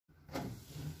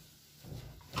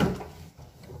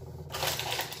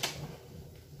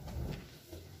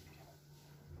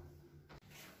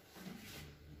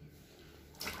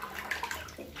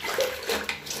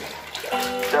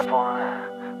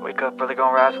really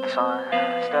gonna rise with the sun.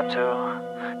 Step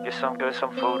 2, get some good,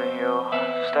 some food in you.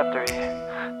 Step 3,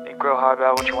 think real hard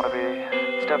about what you wanna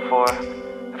be. Step 4,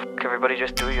 everybody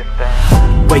just do your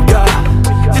thing. Wake up,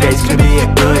 today's gonna be a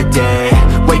good day.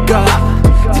 Wake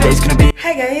up, today's gonna be.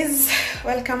 Hi guys,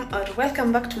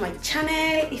 welcome back to my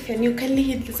channel. If you're new, kindly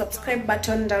hit the subscribe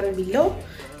button down below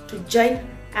to join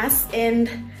us, and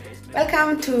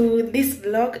welcome to this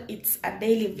vlog. It's a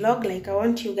daily vlog. Like, I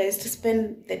want you guys to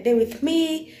spend the day with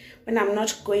me when I'm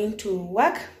not going to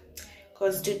work,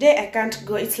 because today I can't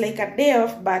go. It's like a day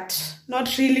off, but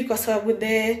not really, because with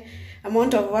the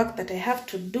amount of work that I have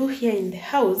to do here in the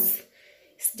house,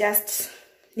 it's just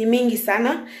ni mingi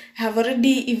sana. I have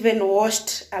already even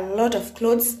washed a lot of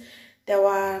clothes. There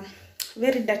were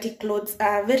very dirty clothes,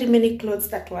 very many clothes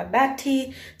that were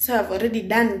dirty, so I've already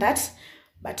done that.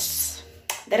 But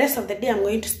the rest of the day I'm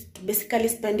going to basically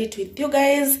spend it with you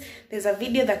guys. There's a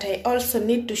video that I also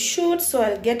need to shoot, so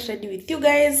I'll get ready with you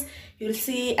guys. You'll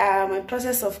see my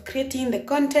process of creating the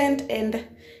content, and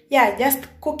yeah, just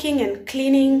cooking and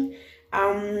cleaning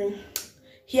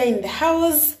here in the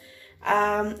house.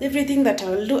 Everything that I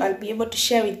will do, I'll be able to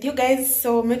share with you guys.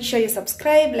 So make sure you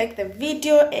subscribe, like the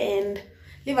video, and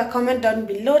leave a comment down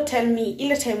below. Tell me,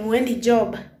 ile time wendi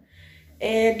job,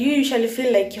 do you usually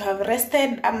feel like you have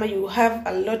rested, or you have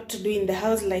a lot to do in the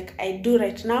house like I do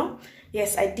right now?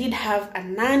 Yes, I did have a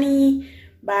nanny,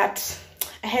 but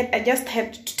I just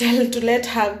had to let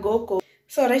her go.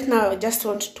 So right now I just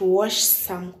want to wash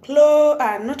some clothes,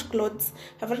 not clothes.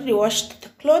 I've already washed the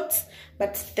clothes,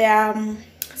 but there are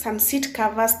some seat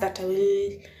covers that I will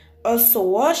also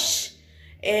wash.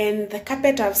 And the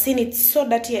carpet, I've seen it's so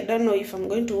dirty. I don't know if I'm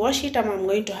going to wash it or I'm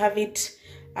going to have it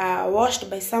washed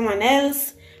by someone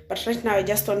else. But right now I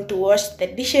just want to wash the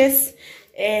dishes.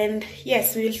 And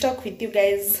yes, we will talk with you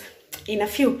guys in a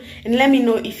few. And let me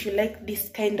know if you like this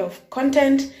kind of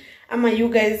content, or you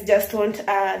guys just want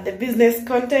the business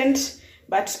content.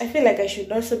 But I feel like I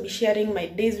should also be sharing my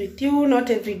days with you. Not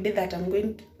every day that I'm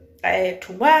going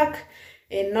to work,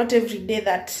 and not every day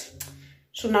that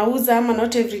tunauza, ama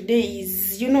not every day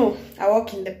is, you know, a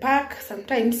walk in the park.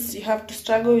 Sometimes you have to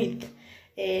struggle with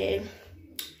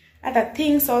other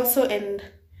things also, and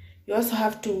you also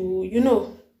have to, you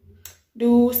know,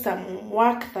 do some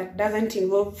work that doesn't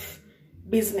involve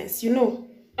business, you know.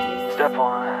 Step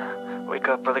 1, wake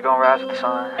up, really gonna rise with the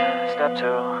sun. Step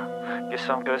 2, get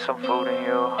some good, some food in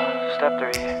you. Step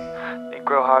 3, think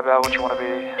real hard about what you wanna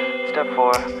be. Step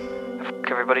 4,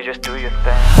 everybody just do your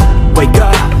thing. Wake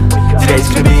up, today's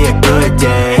gonna be a good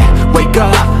day. Wake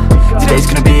up, today's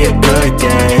gonna be a good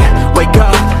day. Wake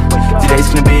up, today's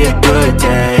gonna be a good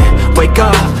day. Wake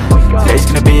up, today's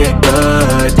gonna be a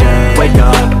good day. Wake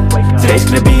up, today's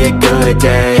gonna be a good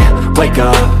day. Wake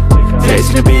up, today's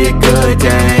gonna be a good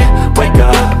day. Wake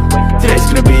up, today's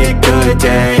gonna be a good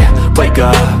day. Wake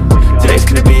up, today's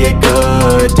gonna be a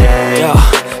good day. Yo.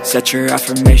 Set your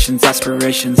affirmations,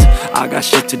 aspirations. I got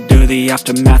shit to do, the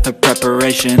aftermath of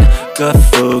preparation. Good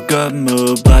food, good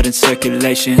mood, blood in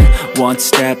circulation. One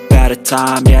step at a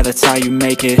time, yeah, that's how you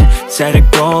make it. Set a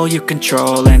goal you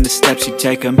control, and the steps you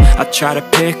take them. I try to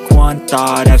pick one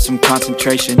thought, have some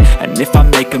concentration. And if I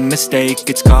make a mistake,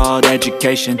 it's called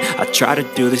education. I try to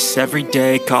do this every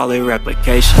day, call it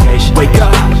replication. Wake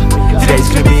up, today's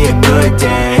gonna be a good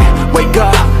day. Wake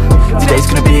up, today's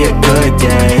gonna be a good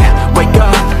day. Wake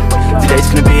up, today's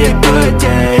gonna be a good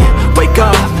day. Wake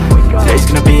up, today's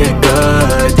gonna be a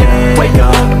good day. Wake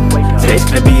up, today's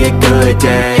gonna be a good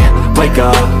day. Wake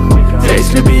up, today's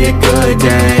gonna be a good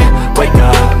day. Wake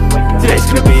up, today's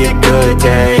gonna be a good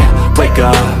day. Wake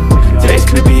up, today's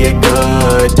gonna be a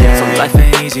good day. So life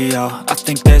ain't easy, yo, I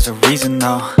think there's a reason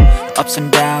though. Ups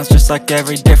and downs, just like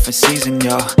every different season,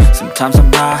 yo. Sometimes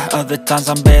I'm high, other times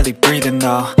I'm barely breathing,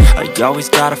 though. I always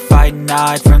gotta fight and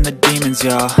hide from the demons,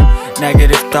 yo.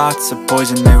 Negative thoughts are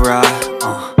poison, they rot.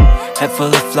 Head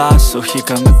full of flies, so here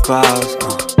come the clouds.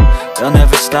 They'll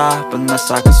never stop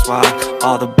unless I can swap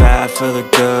all the bad for the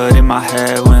good in my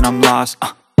head when I'm lost.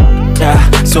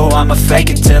 Yeah, so I'ma fake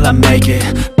it till I make it.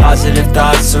 Positive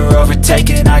thoughts are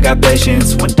overtaken, I got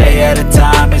patience. One day at a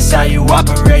time is how you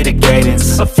operate a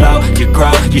cadence. A flow, you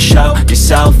grow, you show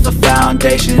yourself a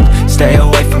foundation. Stay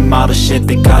away from all the shit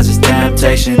that causes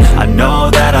temptation. I know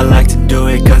that I like to do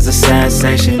it cause it's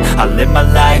sensation. I live my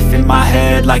life in my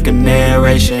head like a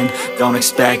narration. Don't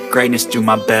expect greatness, do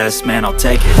my best, man, I'll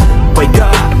take it. Wake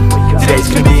up, today's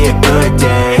gonna be a good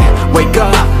day. Wake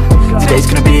up, today's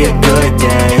gonna be a good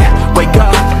day. Wake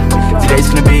up, today's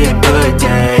gonna be a good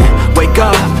day. Wake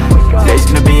up, today's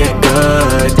gonna be a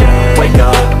good day. Wake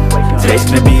up, today's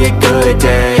gonna be a good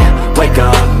day. Wake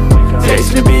up, today's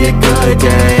gonna be a good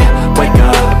day. Wake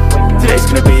up, today's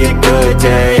gonna be a good day. good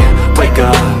day. Wake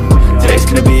up, today's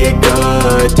gonna be a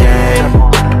good day.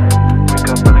 Wake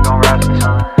up, really gon' rise with the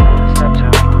sun. Step 2,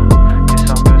 get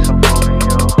some good, some food in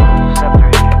you. Step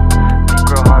 3, think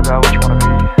real hard about what you wanna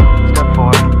be. Step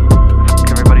 4,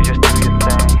 everybody just do your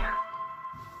thing.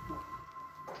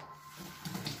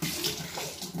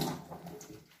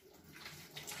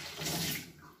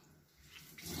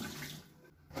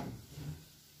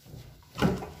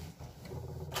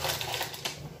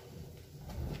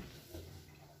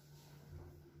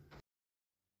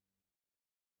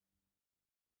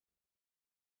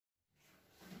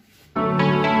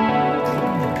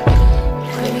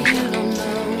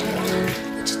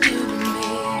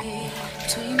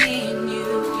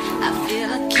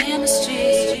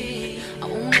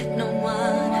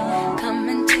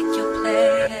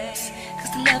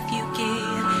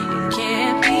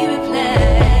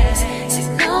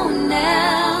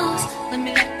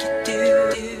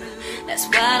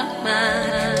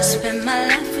 Spend my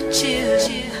life with you.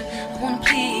 I wanna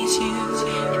please you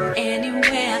in any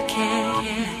way I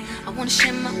can. I wanna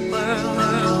share my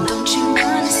world. Don't you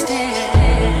understand?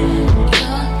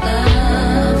 Your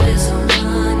love is a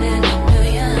 1 in a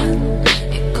million.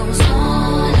 It goes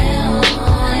on and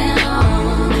on and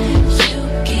on. You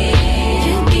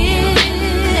give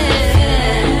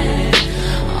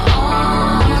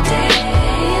all day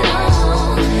long.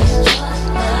 Your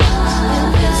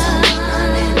love is a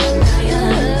 1 in a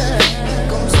million. It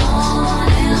goes on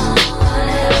and on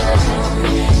and on.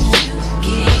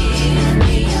 You give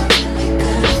me a really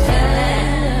good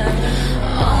feeling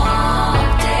all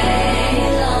day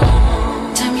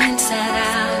long. Turn me inside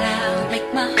out, make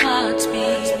my heart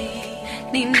beat.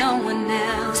 Need no one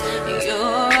else, you're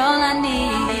all I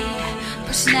need.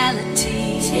 Personality,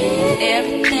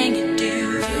 everything you do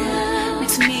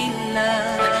makes me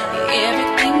love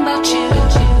everything about you.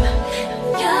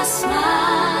 Your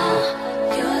smile,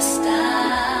 your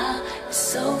style is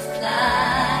so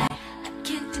fly. I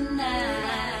can't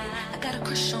deny, I got a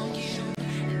crush on you,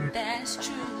 and that's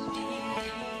true,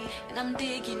 and I'm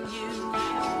digging you. You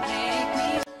make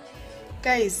me.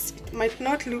 Guys, it might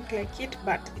not look like it,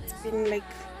 but it's been like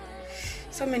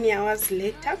so many hours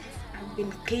later. I've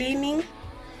been cleaning.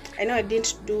 I know I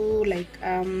didn't do like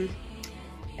I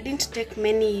didn't take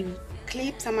many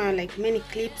clips, like many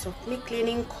clips of me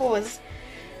cleaning, cause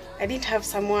I didn't have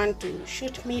someone to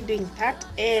shoot me doing that,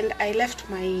 and I left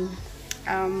my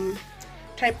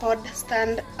tripod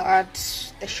stand at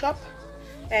the shop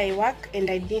where I work,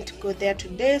 and I didn't go there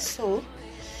today. So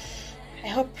I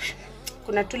hope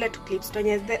kuna two little clips, the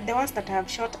ones that I have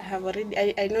shot, I have already,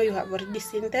 I know you have already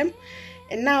seen them.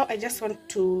 And now I just want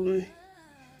to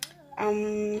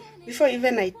before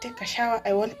even I take a shower,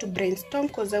 I want to brainstorm,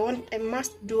 because I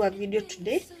must do a video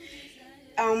today.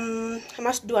 I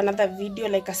must do another video,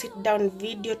 like a sit down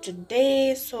video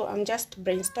today. So I'm just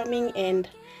brainstorming and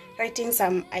writing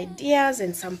some ideas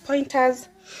and some pointers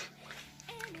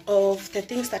of the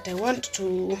things that I want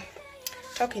to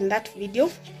talk in that video.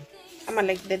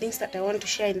 Like the things that I want to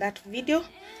share in that video.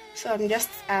 So I'm just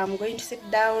going to sit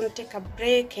down, take a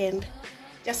break, and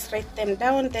just write them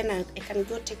down. Then I can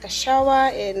go take a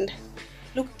shower and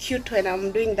look cute when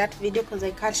I'm doing that video, because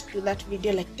I can't do that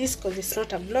video like this because it's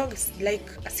not a vlog, it's like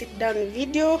a sit down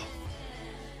video.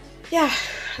 Yeah,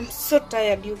 I'm so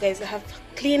tired, you guys. I have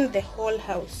cleaned the whole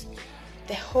house,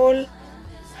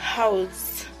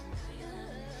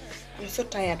 I'm so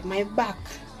tired. My back,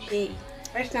 hey,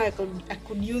 right now I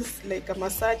could use like a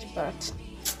massage, but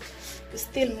we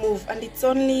still move, and it's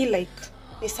only like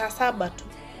it's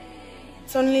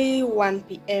only 1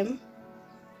 p.m.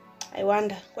 I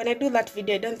wonder, when I do that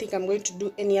video, I don't think I'm going to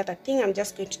do any other thing. I'm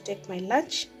just going to take my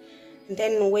lunch and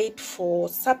then wait for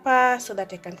supper so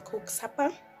that I can cook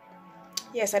supper.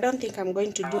 Yes, I don't think I'm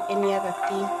going to do any other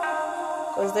thing,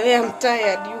 because the way I'm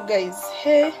tired, you guys.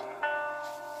 Hey,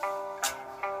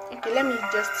 okay, let me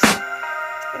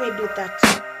do that.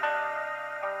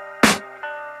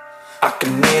 I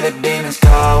can hear the demons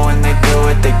call when they do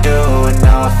what they do, and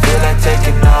now I feel like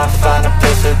taking off, find a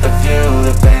place with a view.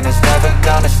 The pain is never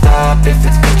gonna stop if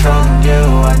it's controlling you.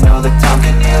 I know that time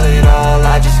can heal it all,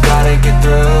 I just gotta get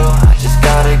through. I just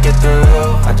gotta get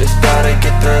through, I just gotta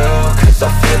get through. Cause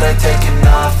I feel like taking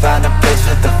off, find a place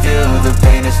with a view. The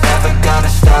pain is never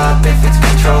gonna stop if it's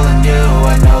controlling you.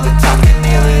 I know that time can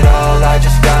heal it all, I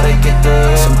just gotta get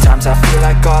through. Sometimes I feel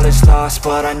like all is lost,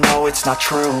 but I know know it's not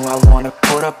true. I wanna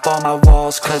put up all my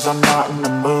walls cause I'm not in the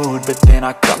mood, but then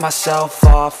I cut myself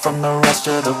off from the rest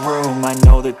of the room. I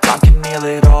know that time can heal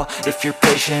it all if you're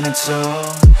patient and soon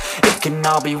it can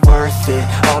all be worth it,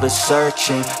 all the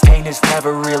searching. Pain is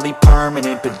never really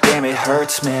permanent, but damn it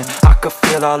hurts, man. I could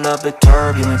feel all of the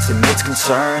turbulence and it's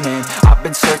concerning. I've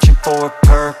been searching for a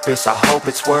purpose, I hope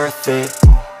it's worth it.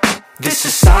 This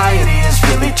society is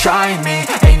really trying me.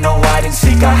 Ain't no hide and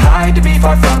seek, I hide to be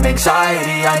far from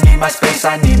anxiety. I need my space,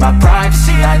 I need my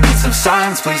privacy. I need some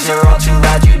silence, please, you're all too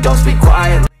loud, you don't speak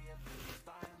quietly.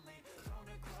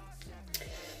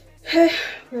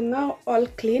 We're now all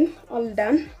clean, all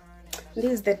done. This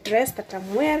is the dress that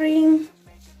I'm wearing.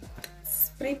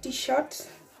 It's pretty short,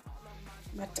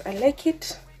 but I like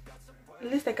it.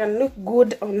 At least I can look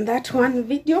good on that one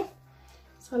video.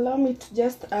 So allow me to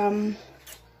just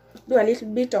do a little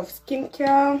bit of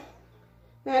skincare.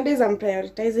 Nowadays I'm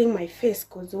prioritizing my face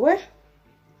because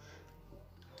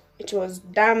it was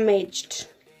damaged.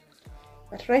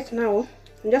 But right now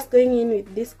I'm just going in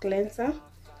with this cleanser.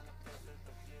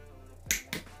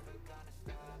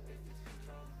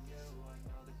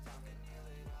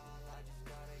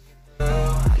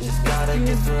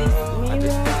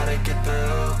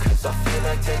 I feel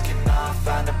like taking off,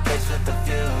 find a place with a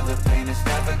view. The pain is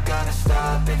never gonna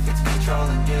stop if it's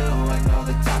controlling you. I know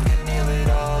that time can heal it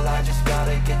all, I just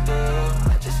gotta get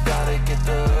through. I just gotta get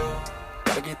through.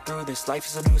 Gotta get through this, life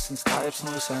is a nuisance, tie up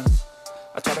some loose ends.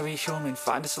 I try to be human,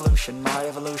 find a solution, my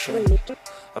evolution.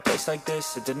 A place like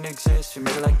this, it didn't exist, we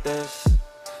made it like this.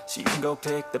 So you can go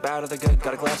pick the bad or the good,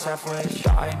 got a glass half wish.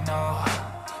 I know,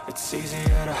 it's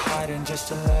easier to hide than just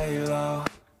to lay low.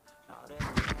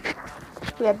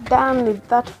 We are done with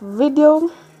that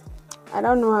video. I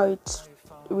don't know how it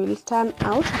will turn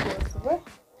out because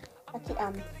actually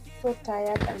I'm so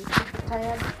tired. I'm super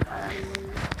tired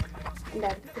and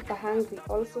I'm super hungry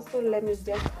also. So let me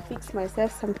just fix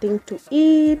myself something to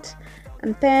eat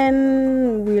and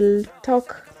then we'll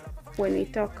talk when we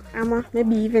talk.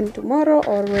 Maybe even tomorrow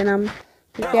or when I'm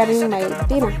preparing my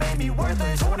dinner.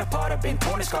 I've been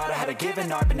torn and scarred, I had a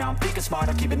given art, but now I'm thinking smart.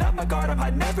 I'm keeping up my guard, I'm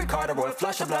hiding every card. A royal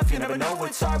flush of love, you never know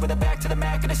what's hard. With a back to the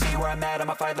mat, gonna see where I'm at.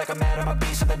 I'ma fight like I'm mad, I'ma be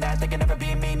something that they can never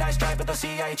be me. Nice try, but they'll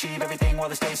see I achieve everything while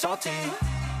they stay salty.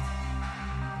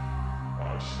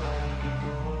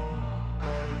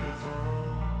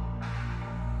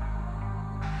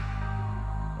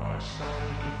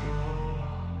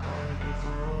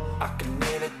 I can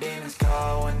hear the demons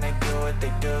call when they do what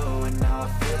they do. And now I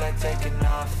feel like taking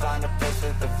off, find a place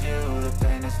with a view. The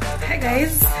pain is never. Hi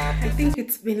guys, I think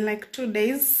it's been like 2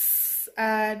 days.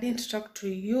 I didn't talk to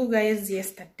you guys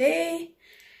yesterday,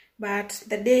 but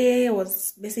the day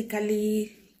was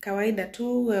basically kawaida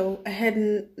tu. I had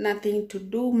nothing to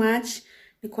do much.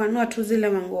 Nikuanua tu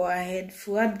zile mango I had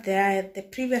forward there the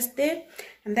previous day,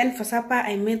 and then for supper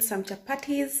I made some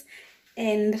chapatis,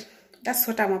 and that's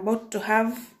what I'm about to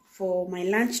have for my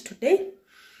lunch today.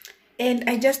 And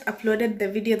I just uploaded the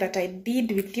video that I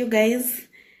did with you guys,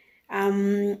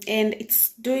 and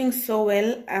it's doing so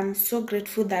well. I'm so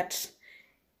grateful that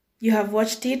you have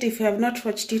watched it. If you have not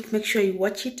watched it, make sure you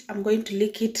watch it. I'm going to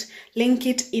link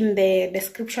it in the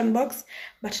description box.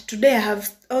 But today I have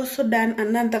also done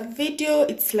another video.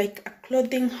 It's like a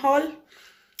clothing haul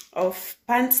of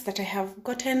pants that I have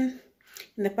gotten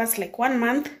in the past like 1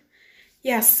 month.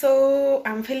 Yeah, so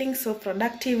I'm feeling so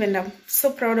productive and I'm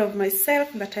so proud of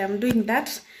myself that I am doing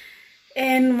that.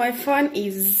 And my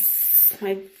phone's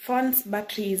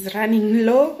battery is running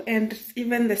low, and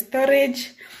even the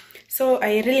storage. So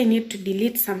I really need to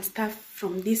delete some stuff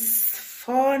from this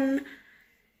phone,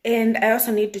 and I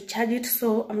also need to charge it.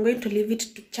 So I'm going to leave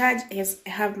it to charge as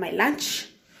I have my lunch,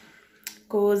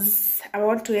 because I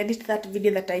want to edit that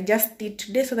video that I just did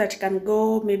today so that it can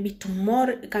go maybe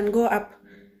tomorrow. It can go up.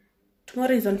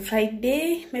 Tomorrow is on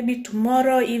Friday, maybe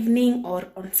tomorrow evening or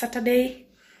on Saturday.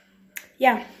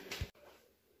 Yeah.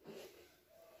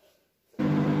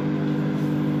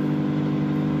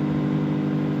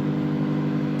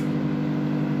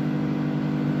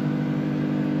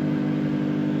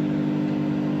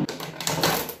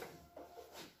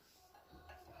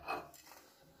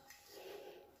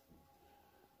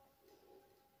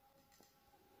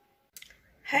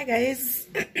 Hi guys.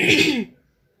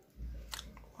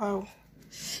 Wow,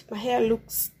 my hair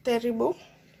looks terrible,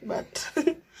 but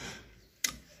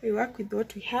we work with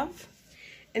what we have.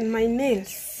 And my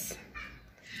nails,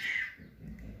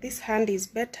 this hand is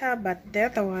better, but the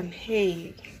other one,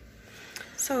 hey.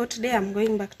 So today I'm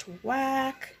going back to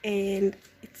work, and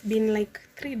it's been like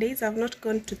 3 days. I've not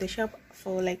gone to the shop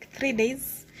for like 3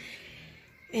 days,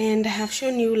 and I have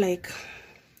shown you like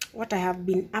what I have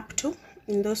been up to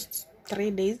in those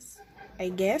 3 days, I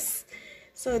guess.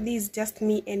 So this is just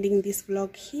me ending this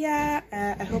vlog here.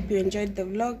 I hope you enjoyed the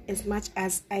vlog as much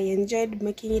as I enjoyed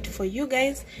making it for you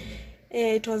guys.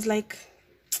 It was like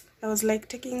I was like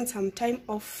taking some time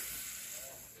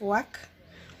off work,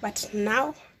 but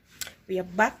now we are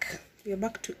back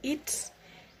to it.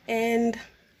 And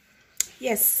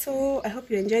yes, so I hope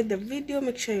you enjoyed the video.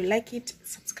 Make sure you like it,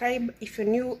 subscribe if you're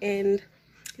new, and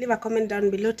leave a comment down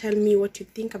below. Tell me what you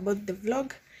think about the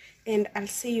vlog, and I'll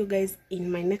see you guys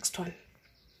in my next one.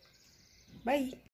 Bye.